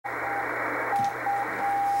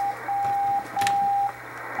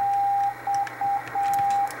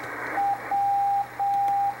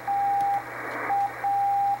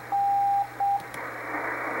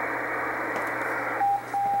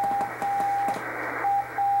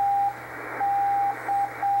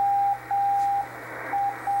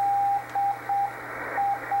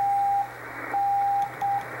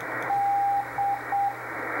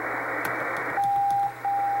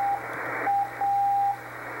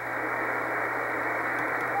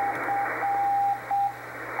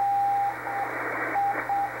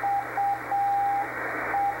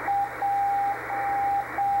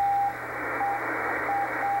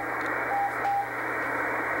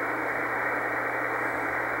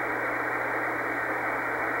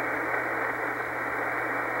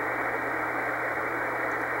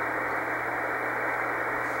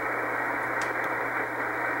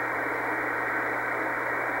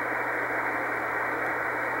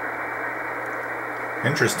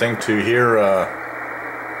Interesting to hear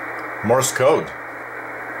Morse Code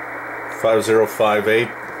 5058,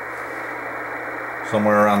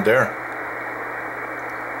 somewhere around there,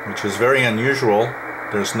 which is very unusual.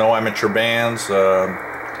 There's no amateur bands.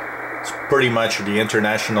 It's pretty much the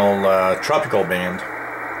international tropical band.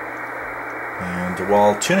 And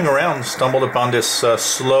while tuning around, stumbled upon this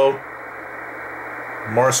slow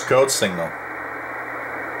Morse Code signal.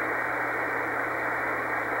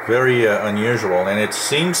 Very unusual, and it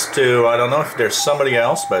seems to, I don't know if there's somebody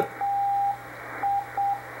else, but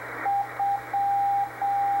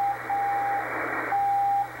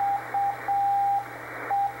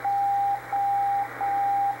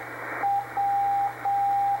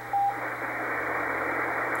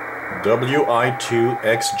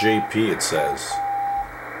WI2XJP it says.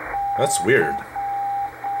 That's weird.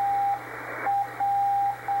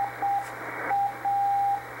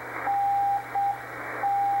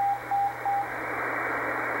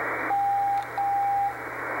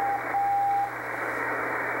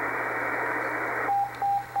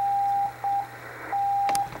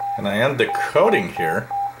 And I am decoding here,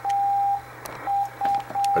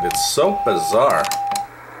 but it's so bizarre.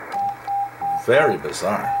 Very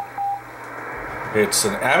bizarre. It's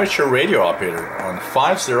an amateur radio operator on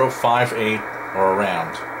 5058 or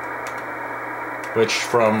around, which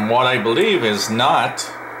from what I believe is not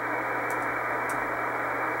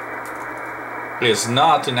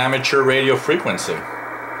an amateur radio frequency.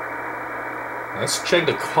 Let's check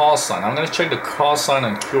the call sign. I'm going to check the call sign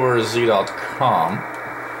on QRZ.com.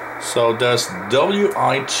 So does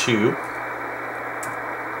WI2XJP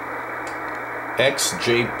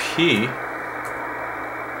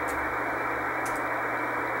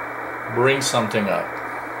bring something up?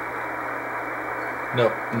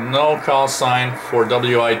 No call sign for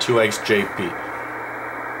WI2XJP.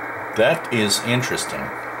 That is interesting.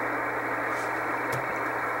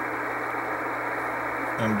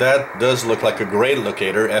 And that does look like a grade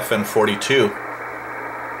locator, FN42.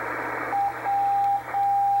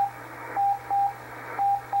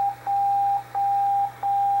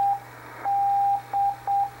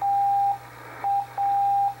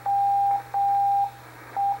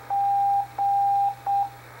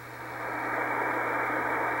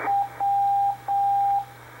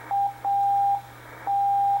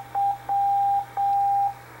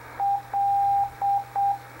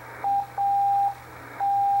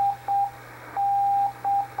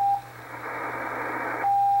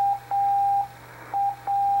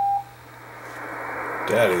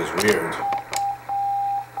 That is weird.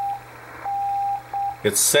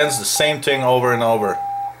 It sends the same thing over and over.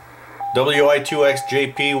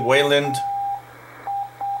 WI2XJP, Wayland,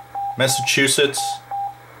 Massachusetts,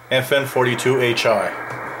 FN42HI.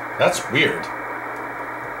 That's weird.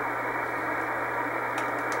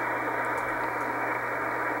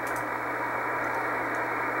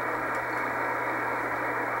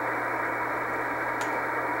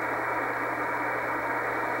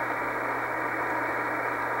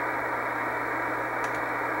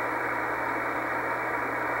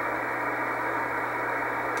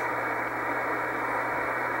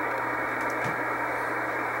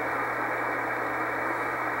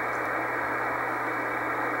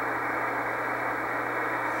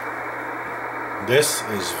 This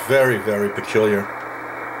is very, very peculiar.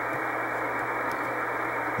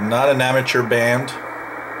 Not an amateur band.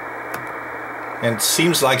 And it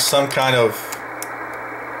seems like some kind of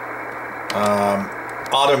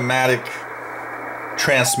automatic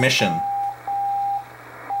transmission.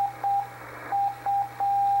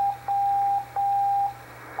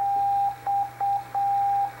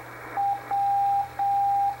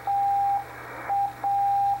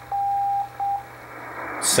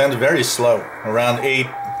 Send very slow, around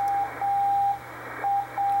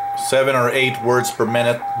 7 or 8 words per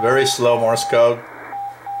minute. Very slow Morse code.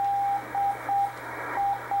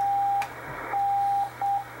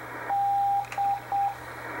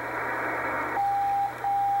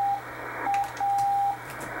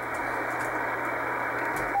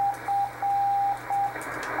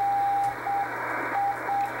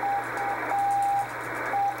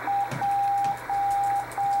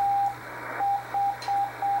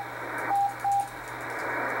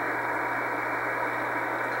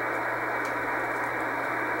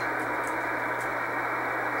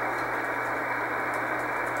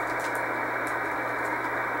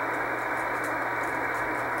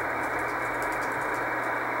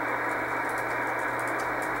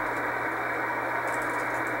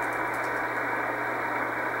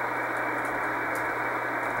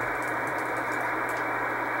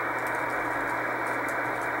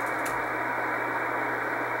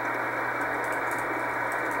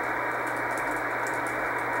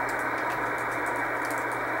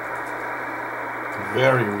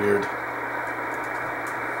 Very weird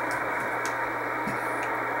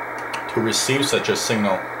to receive such a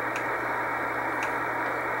signal.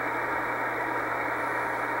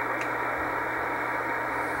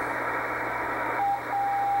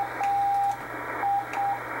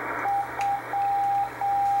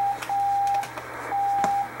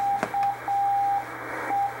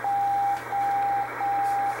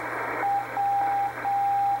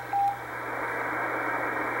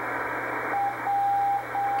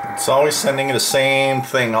 It's always sending the same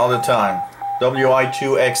thing all the time.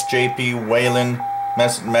 WI2XJP Wayland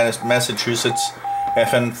Massachusetts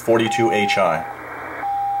FN42HI.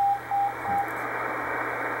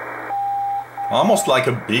 Almost like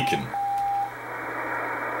a beacon.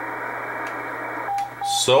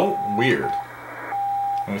 So weird.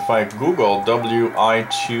 And if I Google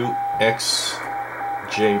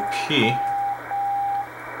WI2XJP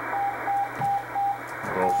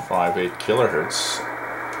 058 kilohertz,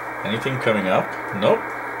 anything coming up? Nope.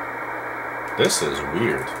 This is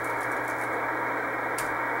weird.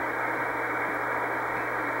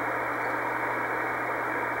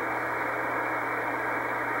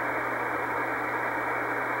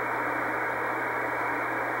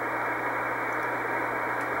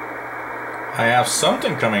 I have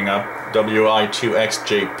something coming up,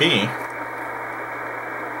 WI2XJP.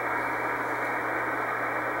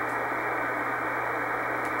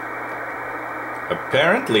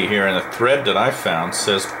 Apparently here in a thread that I found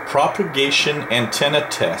says propagation antenna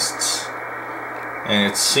tests, and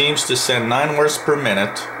it seems to send 9 words per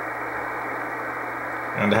minute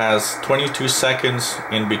and has 22 seconds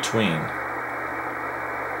in between.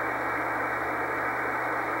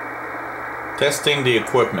 Testing the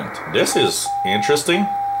equipment. This is interesting.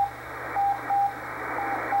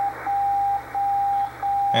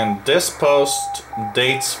 And this post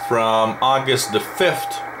dates from August the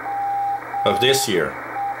 5th of this year.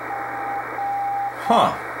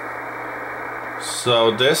 Huh. So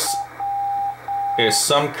this is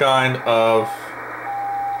some kind of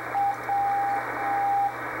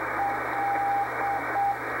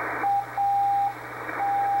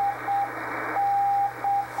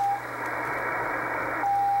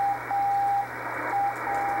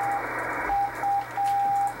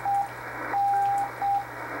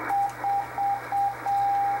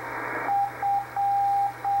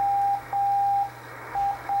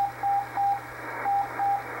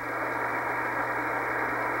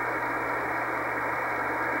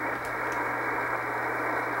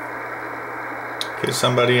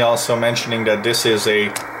somebody also mentioning that this is a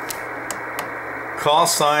call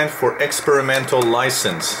sign for experimental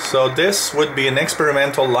license. So this would be an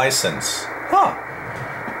experimental license. Huh.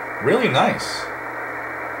 Really nice.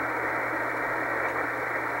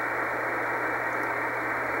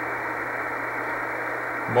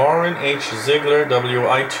 Warren H. Ziegler,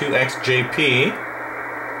 WI2XJP.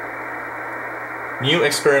 New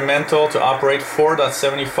experimental to operate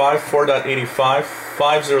 4.75, 4.85,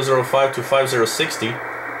 5005 to 5060,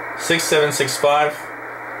 6765.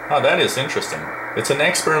 Oh, that is interesting. It's an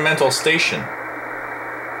experimental station.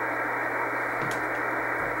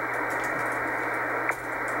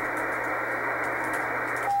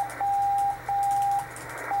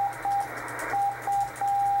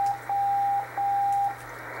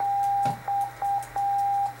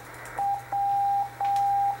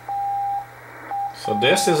 So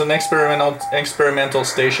this is an experimental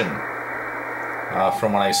station,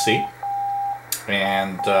 from what I see,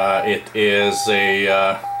 and it is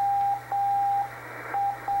a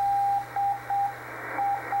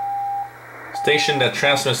station that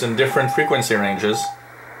transmits in different frequency ranges,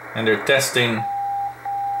 and they're testing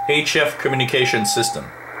HF communication system.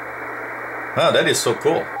 Wow, that is so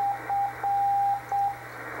cool.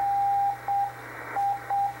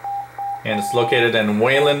 And it's located in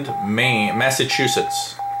Wayland,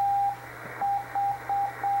 Massachusetts.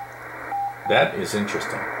 That is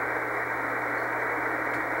interesting.